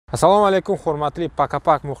Assalomu alaykum hurmatli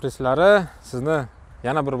pakapak muxlislari. Sizni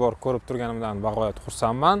yana bir bor ko'rib turganimdan bag'oyat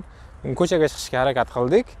xursandman. Ko'chaga chiqishga harakat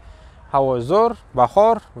qildik. Havo zo'r,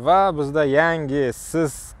 bahor va bizda yangi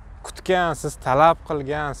siz kutgan, siz talab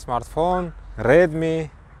qilgan smartfon Redmi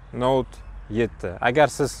Note 7.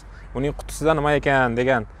 Agar siz uning qutisida nima ekan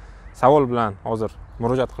degan savol bilan hozir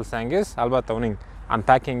murojaat qilsangiz, albatta uning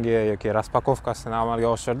unpackingi yoki raspakovkasini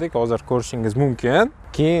amalga oshirdik. Hozir ko'rishingiz mumkin.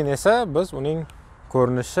 Keyin esa biz uning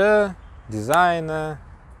ko'rinishi, dizayni,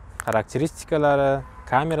 xarakteristikalari,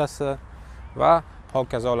 kamerasi va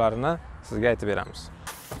hokazolarini sizga aytib beramiz.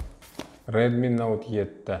 Redmi Note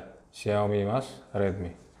 7. Xiaomi emas,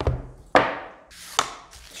 Redmi.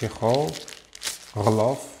 Chexol,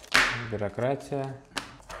 g'ilof, byurokratiya.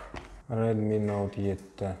 Redmi Note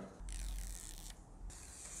 7.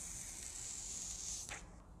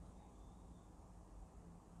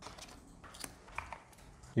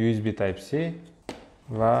 USB Type-C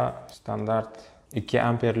va standart 2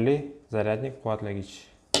 amperli zaryadnik quvvatlagich.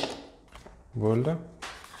 Bo'ldi.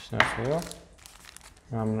 Hech narsa yo'q.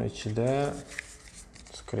 Mana buni ichida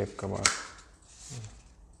skripka bor.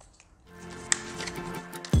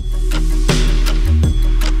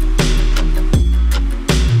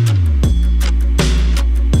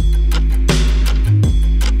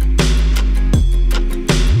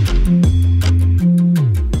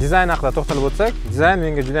 Dizayn haqida to'xtalib o'tsak, dizayn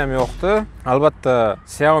menga juda ham yoqdi. Albatta,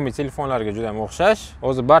 Xiaomi telefonlariga juda ham o'xshash.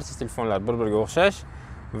 O'zi barcha telefonlar bir-biriga o'xshash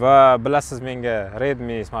va bilasiz, menga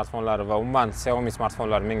Redmi smartfonlari va umuman Xiaomi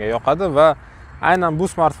smartfonlari menga yoqadi va aynan bu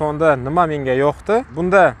smartfonda nima menga yoqdi?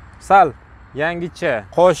 Bunda sal yangicha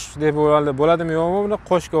qosh deb bo'ladimi yo'qmi? Bunda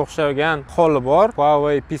qoshga o'xshagan qoli bor.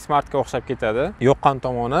 Huawei P Smartga o'xshab ketadi. Yoqqan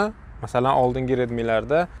tomoni, masalan, oldingi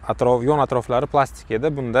Redmilarda yon atroflari plastik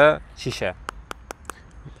edi, bunda shisha.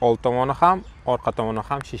 Old tomoni ham, orqa tomoni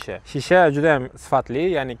ham shisha. Shisha juda ham sifatli,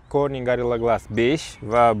 ya'ni Corning Gorilla Glass 5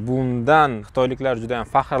 va bundan xitoyliklar juda ham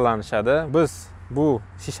faxrlanishadi. Biz bu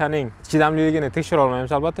shishaning chidamliligini tekshira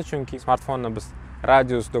olmaymiz albatta, chunki smartfonni biz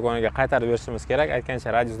Radius do'koniga qaytarib berishimiz kerak.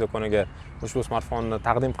 Aytgancha Radius do'koniga ushbu smartfonni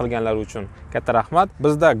taqdim qilganlar uchun katta rahmat.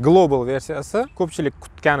 Bizda global versiyasi, ko'pchilik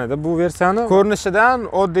kutgan edi bu versiyani. Ko'rinishidan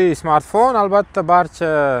oddiy smartfon, albatta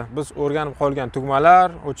barcha biz o'rganib qolgan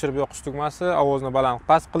tugmalar, o'chirib yoqish tugmasi, ovozni baland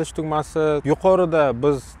past qilish tugmasi, yuqorida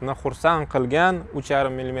bizni xursand qilgan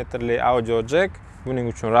 3,5 mm audio jack.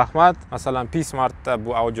 Buning uchun rahmat. Masalan, P Smartda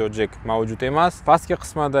bu audio jack mavjud emas. Pastki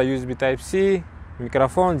qismida USB Type-C,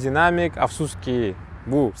 mikrofon, dinamik. Afsuski,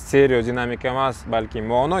 bu stereo dinamik emas, balki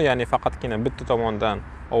mono, ya'ni faqatgina bitta tomondan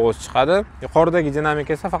ovoz chiqadi. Yuqoridagi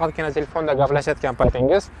dinamik esa faqatgina telefonda gaplashayotgan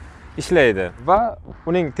paytingiz ishlaydi va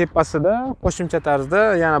uning tepasida qo'shimcha tarzda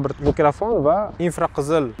yana bir mikrofon va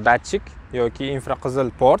infraqizil datchik yoki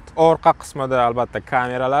infraqizil port. Orqa qismida albatta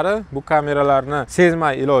kameralari. Bu kameralarni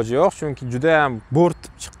sezmay iloji yo'q, chunki juda ham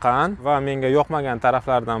bo'rtib chiqqan va menga yoqmagan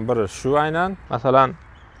taraflardan biri shu aynan. Masalan,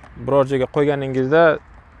 biror joyga qo'yganingizda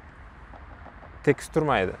tekis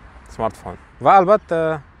turmaydi smartfon. Va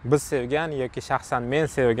albatta biz sevgan yoki shaxsan men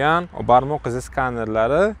sevgan barmoq izi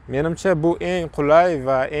skanerlari. Menimcha bu eng qulay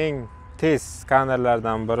va eng tez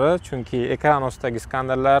skanerlardan biri, chunki ekran ostidagi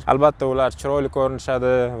skanerlar albatta ular chiroyli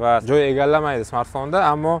ko'rinishadi va joy egallamaydi smartfonda,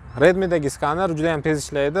 ammo Redmi'dagi skaner juda ham tez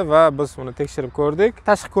ishlaydi va biz uni tekshirib ko'rdik.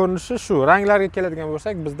 Tashqi ko'rinishi shu. Ranglarga keladigan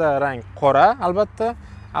bo'lsak, bizda rang qora albatta,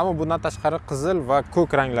 ammo bundan tashqari qizil va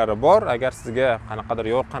ko'k ranglari bor. Agar sizga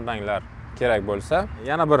qanaqadir yorqin ranglar kerak bo'lsa,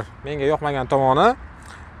 yana bir menga yoqmagan tomoni,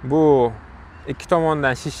 bu ikki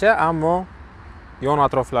tomondan shisha, ammo yon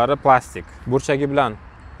atroflari plastik. Burchagi bilan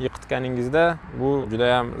yiqitganingizda bu juda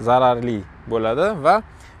ham zararli bo'ladi va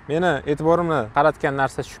meni e'tiborimni qaratgan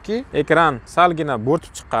narsa shuki, ekran salgina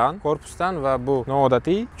bo'rtib chiqqan korpusdan va bu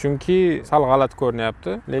noodatiy, chunki sal g'alati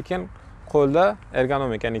ko'rinyapti, lekin qo'lda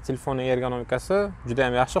ergonomik, ya'ni telefonning ergonomikasi juda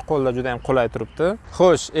ham yaxshi, qo'lda juda ham qulay turibdi.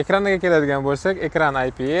 Xo'sh, ekraniga keladigan bo'lsak, ekran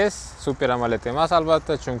IPS, Super AMOLED emas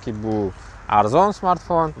albatta, chunki bu arzon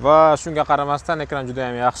smartfon va shunga qaramasdan ekran juda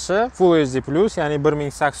ham yaxshi. Full HD+, ya'ni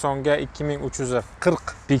 1080 ga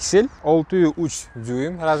 2340 piksel, 6,3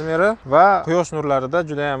 dyuym razmeri va quyosh nurlarida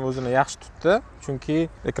juda ham o'zini yaxshi tutdi, chunki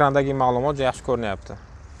ekrandagi ma'lumot juda yaxshi ko'rinyapti.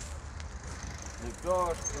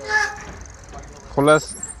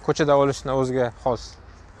 Xullas, ko'chada olishni o'ziga xos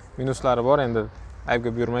minuslari bor, endi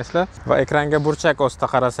aybga buyurmaysizlar. Va ekranga burchak ostida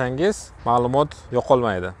qarasangiz, ma'lumot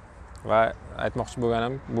yo'qolmaydi. Va aytmoqchi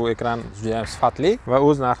bo'lganim, bu ekran juda ham sifatli va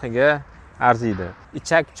o'z narxiga arziydi.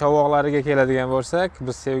 Ichak chovoqlariga keladigan bo'lsak,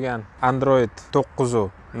 biz sevgan Android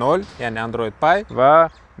 9.0, ya'ni Android Pie va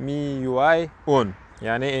MIUI 10.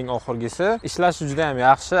 Ya'ni eng oxirgisi. Ishlashi juda ham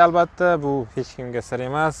yaxshi albatta, bu hech kimga sir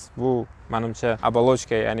emas. Bu menimcha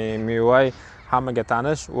obolochka, ya'ni MIUI hammaga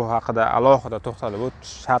tanish, u haqida alohida to'xtalib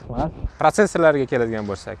o'tish shart emas. Protsessorlarga keladigan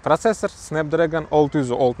bo'lsak, protsessor Snapdragon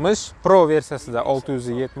 660, Pro versiyasida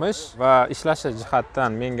 670 va ishlashi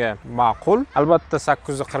jihatdan menga ma'qul. Albatta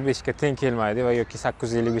 845 ga teng kelmaydi va yoki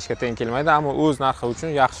 855 ga teng kelmaydi, ammo o'z narxi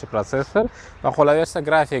uchun yaxshi protsessor va qolaversa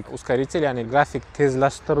grafik uskoritel, ya'ni grafik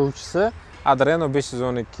tezlashtiruvchisi Adreno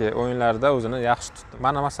 512 o'yinlarda o'zini yaxshi tutdi.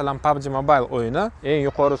 Mana masalan PUBG Mobile o'yini eng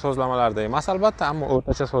yuqori sozlamalarda emas albatta, ammo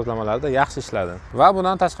o'rtacha sozlamalarda yaxshi ishladi. Va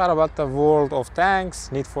bundan tashqari albatta World of Tanks,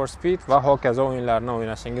 Need for Speed va hokazo o'yinlarni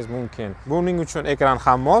o'ynashingiz mumkin. Buning uchun ekran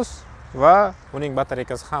ham mos va uning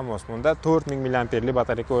batareykasi ham mos. Bunda 4000 mAh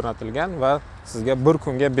batareyka o'rnatilgan va sizga bir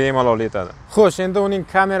kunga bemalol yetadi. Xo'sh, endi uning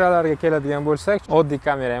kameralariga keladigan bo'lsak, oddiy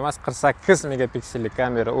kamera emas, 48 megapikselli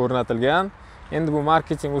kamera o'rnatilgan. Endi bu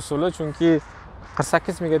marketing usuli, chunki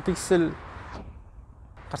 48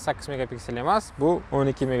 megapiksel emas, bu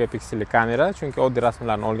 12 megapikselli kamera, chunki oddiy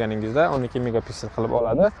rasmlarni olganingizda 12 megapiksel qilib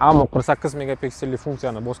oladi. Ammo 48 megapikselli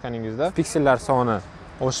funksiyani bosganingizda piksellar soni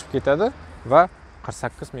oshib ketadi va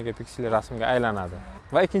 48 megapikselli rasmga aylanadi.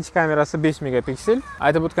 Va ikkinchi kamerasi 5 megapiksel.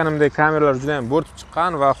 Aytib o'tganimdek, kameralar juda ham bo'rtib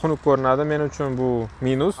chiqqan va xunuk ko'rinadi. Men uchun bu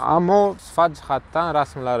minus, ammo sifat jihatdan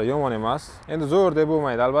rasmlari yomon emas. Endi zo'r deb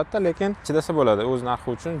bo'lmaydi albatta, lekin chidasa bo'ladi. O'z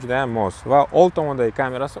narxi uchun juda ham mos. Va old tomondagi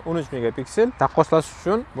kamerasi 13 megapiksel. Taqqoslash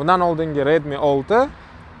uchun bundan oldingi Redmi 6,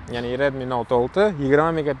 ya'ni Redmi Note 6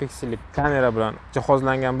 20 megapiksellik kamera bilan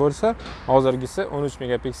jihozlangan bo'lsa, hozirgisi 13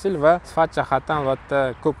 megapiksel va sifat jihatdan albatta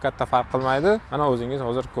ko'p katta farq qilmaydi. Mana o'zingiz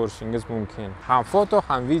hozir ko'rishingiz mumkin. Ham foto,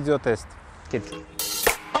 ham video test. Ketdik.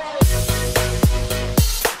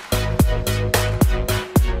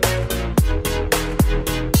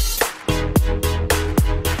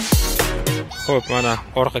 Xo'p, mana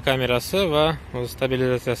orqa kamerasi va o'z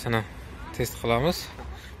stabilizatsiyasini test qilamiz.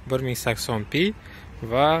 1080p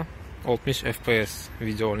va 60 fps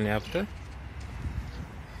video olinyapti.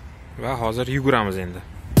 Va hozir yuguramiz endi.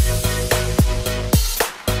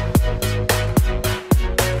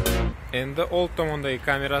 Endi old tomondagi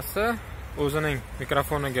kamerasi o'zining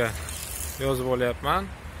mikrofoniga yozib olyapman.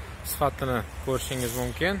 Sifatini ko'rishingiz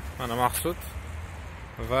mumkin. Mana maqsud.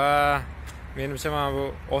 Va menimcha mana bu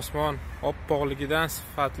osmon oppoqligidan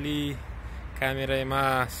sifatli kamera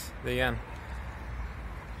emas degan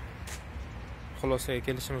xulosaga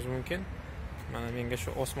kelishimiz mumkin. Mana menga shu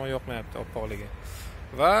osmon yoqmayapti oppoqligi.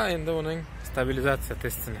 Va endi uning stabilizatsiya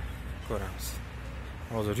testini ko'ramiz.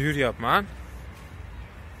 Hozir yuryapman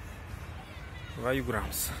va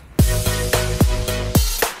yuguramiz.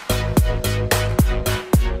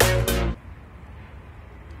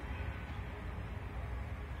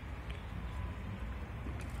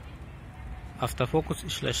 Avtofokus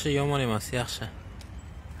ishlashi yomon emas, yaxshi.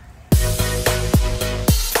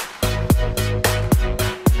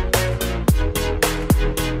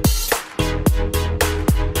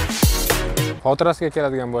 Xotirasiga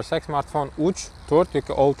keladigan bo'lsak, smartfon 3, 4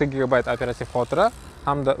 yoki 6 GB operativ xotira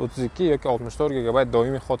hamda 32 yoki 64 GB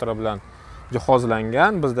doimiy xotira bilan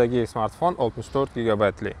jihozlangan. Bizdagi smartfon 64 GB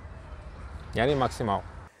li. Ya'ni maksimal.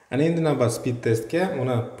 Ana endi navbat speed testga.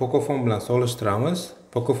 Uni Pocophone bilan solishtiramiz.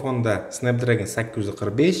 Pocophone'da Snapdragon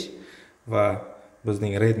 845 va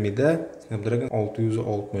bizning Redmi'da Snapdragon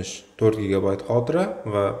 664 GB xotira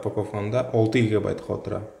va Pocophone'da 6 GB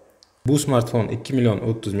xotira. Bu smartfon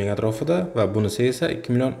 2.030.000 ming atrofida va bunisi esa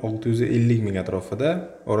 2.650.000 ming atrofida.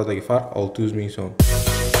 Oradagi farq 600.000 so'm.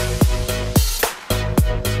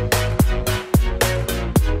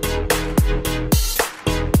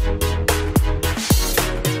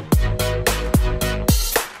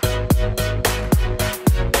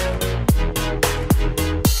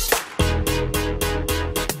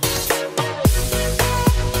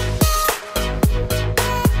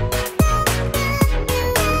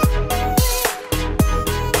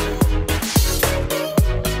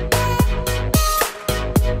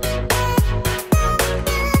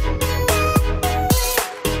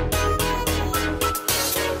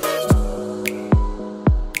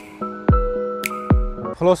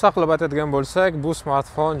 Xulosa qilib aytadigan bo'lsak, bu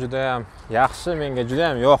smartfon juda ham yaxshi, menga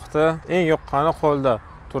juda ham yoqdi. Eng yoqqani qo'lda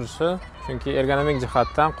turishi, chunki ergonomik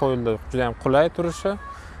jihatdan qo'lda juda ham qulay turishi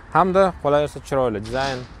hamda qolaversa chiroyli,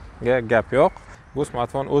 dizaynga gap yo'q. Bu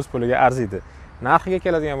smartfon o'z puliga arziydi. Narxiga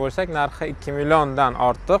keladigan bo'lsak, narxi 2 milliondan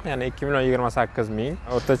ortiq, ya'ni 2.028.000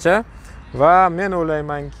 o'rtacha va men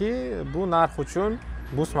o'ylaymanki, bu narx uchun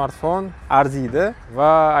bu smartfon arziydi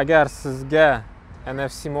va agar sizga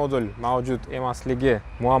NFC modul mavjud emasligi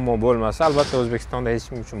muammo bo'lmasa, albatta O'zbekistonda hech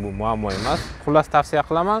kim uchun bu muammo emas. Xullas tavsiya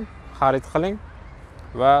qilaman, xarid qiling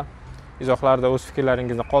va izohlarda o'z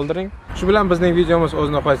fikrlaringizni qoldiring. Shu bilan bizning videomiz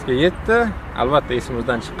o'z nihoyasiga yetdi. Albatta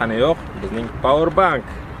esimizdan chiqqani yo'q, bizning power bank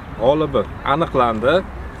g'olibi aniqlandi.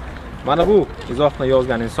 Mana bu izohni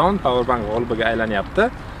yozgan inson powerbank g'olibiga aylanyapti.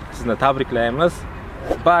 Sizni tabriklaymiz.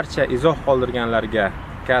 Barcha izoh qoldirganlarga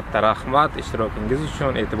katta rahmat ishtirokingiz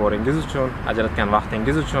uchun, e'tiboringiz uchun, ajratgan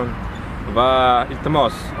vaqtingiz uchun va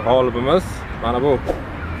iltimos g'olibimiz mana bu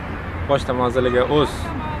pochta manziliga o'z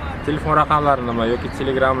telefon raqamlarini yoki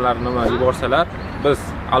telegramlarini yuborsalar, biz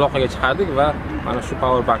aloqaga chiqardik va mana shu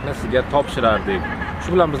powerbankni sizga topshirardik. Shu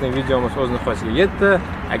bilan bizning videomiz o'z nihoyasiga yetdi.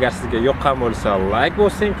 Agar sizga yoqqan bo'lsa, like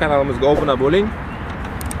bosing, kanalimizga obuna bo'ling.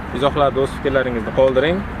 Izohlarda o'z fikrlaringizni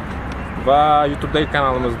qoldiring va YouTube'dagi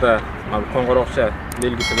kanalimizda mana qo'ng'iroqcha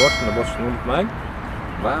belgisi bor, shuni bosishni unutmang.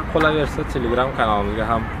 Va qolaversa Telegram kanalimizga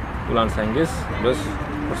ham ulansangiz, biz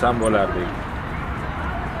xursand bo'lardik.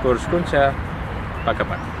 Ko'rishguncha,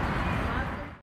 pakapak.